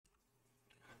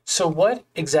So what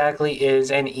exactly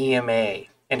is an EMA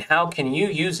and how can you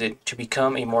use it to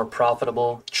become a more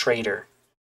profitable trader?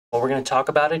 Well, we're going to talk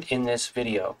about it in this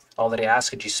video. All that I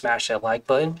ask is you smash that like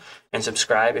button and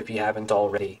subscribe if you haven't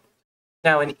already.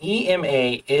 Now, an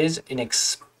EMA is an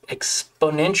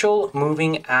exponential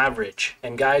moving average.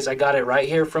 And guys, I got it right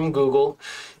here from Google.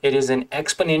 It is an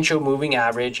exponential moving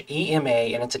average, EMA,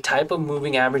 and it's a type of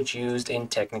moving average used in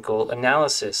technical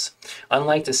analysis.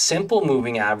 Unlike the simple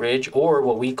moving average, or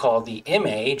what we call the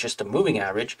MA, just a moving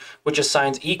average, which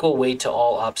assigns equal weight to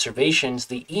all observations,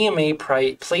 the EMA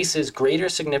places greater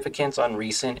significance on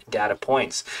recent data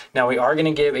points. Now, we are going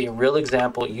to give a real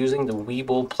example using the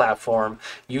WeBull platform,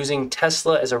 using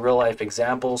Tesla as a real-life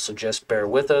example, so just bear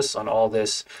with us on all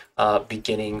this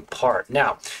beginning part.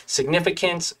 Now,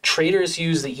 significance: traders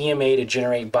use the EMA to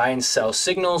generate buy and sell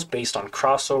signals based on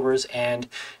crossovers and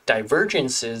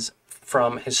divergences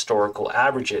from historical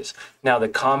averages. Now, the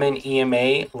common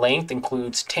EMA length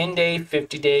includes 10-day,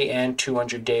 50-day, and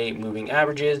 200-day moving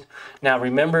averages. Now,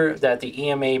 remember that the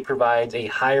EMA provides a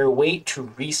higher weight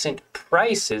to recent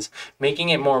prices, making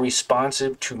it more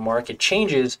responsive to market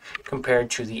changes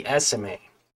compared to the SMA.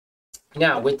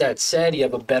 Now, with that said, you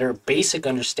have a better basic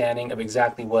understanding of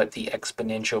exactly what the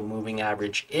exponential moving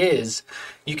average is.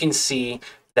 You can see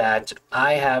that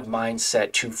I have mine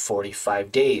set to 45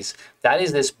 days. That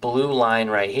is this blue line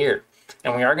right here.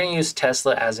 And we are going to use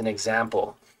Tesla as an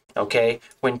example. Okay,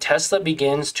 when Tesla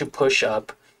begins to push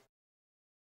up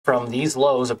from these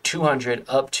lows of 200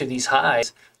 up to these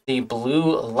highs, the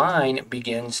blue line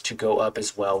begins to go up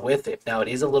as well with it. Now, it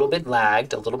is a little bit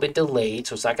lagged, a little bit delayed,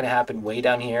 so it's not going to happen way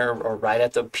down here or right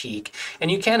at the peak.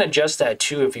 And you can adjust that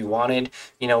too if you wanted.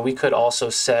 You know, we could also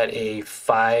set a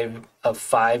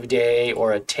 5-day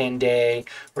or a 10-day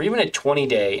or even a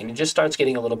 20-day, and it just starts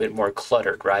getting a little bit more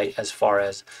cluttered, right, as far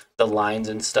as the lines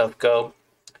and stuff go.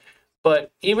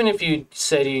 But even if you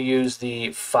said you use the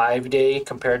 5-day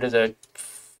compared to the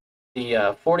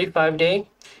 45-day,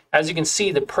 as you can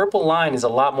see, the purple line is a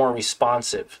lot more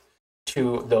responsive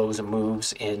to those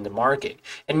moves in the market.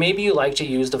 And maybe you like to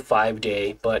use the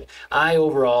 5-day, but I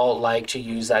overall like to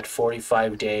use that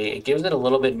 45-day. It gives it a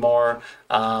little bit more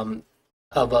of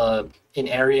an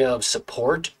area of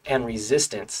support and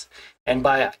resistance. And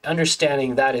by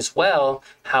understanding that as well,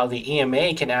 how the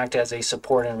EMA can act as a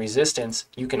support and resistance,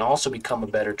 you can also become a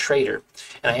better trader.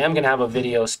 And I am going to have a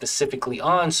video specifically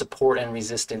on support and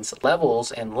resistance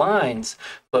levels and lines,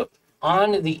 but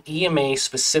on the EMA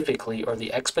specifically, or the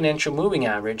exponential moving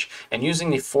average, and using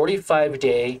the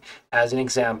 45-day as an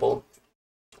example,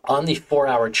 on the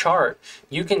 4-hour chart,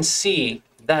 you can see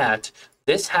that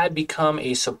this had become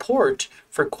a support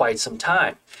for quite some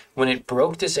time. When it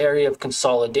broke this area of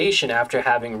consolidation after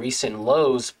having recent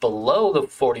lows below the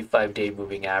 45-day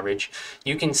moving average,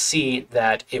 you can see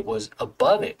that it was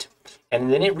above it.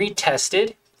 And then it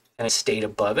retested, and it stayed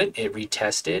above it. It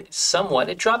retested somewhat.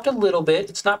 It dropped a little bit.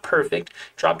 It's not perfect.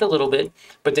 Dropped a little bit,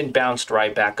 but then bounced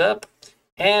right back up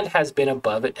and has been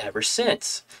above it ever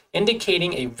since,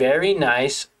 indicating a very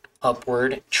nice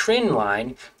upward trend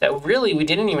line that really we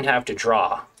didn't even have to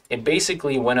draw. It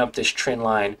basically went up this trend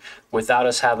line without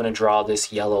us having to draw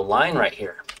this yellow line right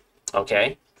here.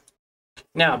 Okay.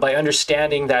 Now, by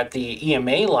understanding that the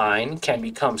EMA line can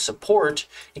become support,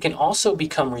 it can also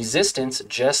become resistance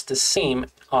just the same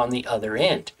on the other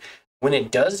end. When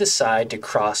it does decide to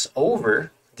cross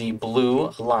over the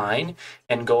blue line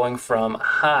and going from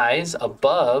highs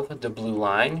above the blue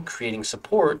line, creating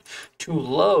support, to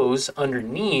lows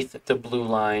underneath the blue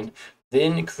line,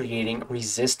 then creating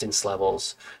resistance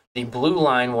levels. The blue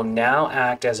line will now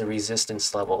act as a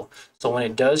resistance level. So when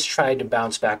it does try to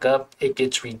bounce back up, it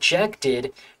gets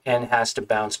rejected and has to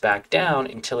bounce back down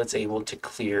until it's able to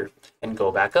clear and go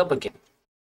back up again.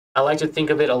 I like to think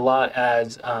of it a lot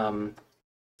as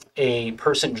a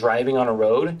person driving on a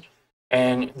road,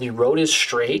 and the road is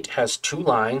straight, has 2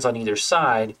 lines on either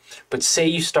side, but say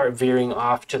you start veering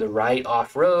off to the right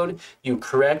off road, you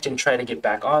correct and try to get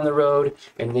back on the road,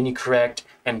 and then you correct,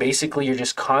 and basically you're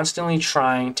just constantly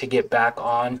trying to get back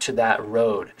onto that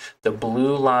road. The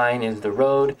blue line is the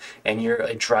road, and you're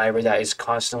a driver that is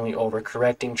constantly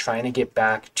overcorrecting, trying to get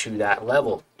back to that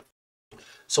level.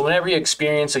 So whenever you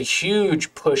experience a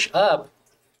huge push up,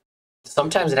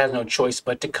 sometimes it has no choice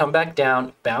but to come back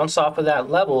down, bounce off of that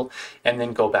level, and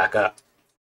then go back up.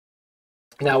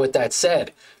 Now, with that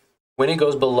said, when it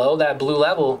goes below that blue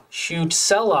level, huge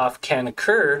sell-off can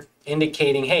occur,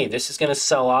 indicating, hey, this is going to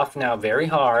sell off now very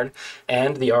hard.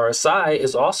 And the RSI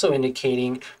is also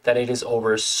indicating that it is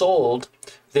oversold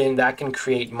then that can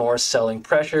create more selling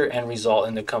pressure and result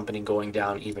in the company going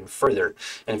down even further.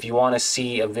 And if you want to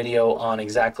see a video on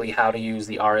exactly how to use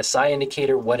the RSI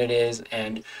indicator, what it is,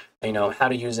 and how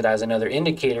to use it as another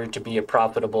indicator to be a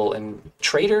profitable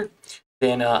trader,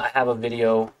 then I have a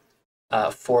video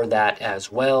for that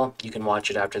as well. You can watch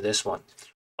it after this one.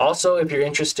 Also, if you're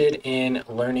interested in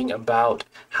learning about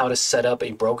how to set up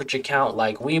a brokerage account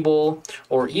like WeBull,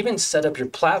 or even set up your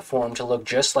platform to look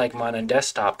just like mine on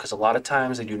desktop, because a lot of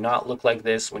times they do not look like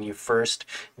this when you first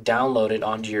download it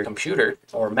onto your computer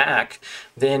or Mac,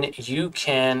 then you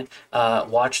can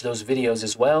watch those videos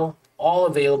as well. All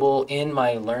available in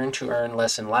my Learn to Earn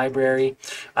lesson library.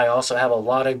 I also have a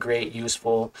lot of great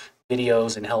useful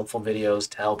videos and helpful videos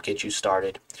to help get you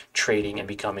started trading and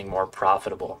becoming more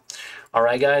profitable. All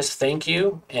right, guys, thank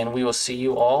you, and we will see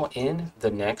you all in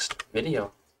the next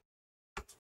video.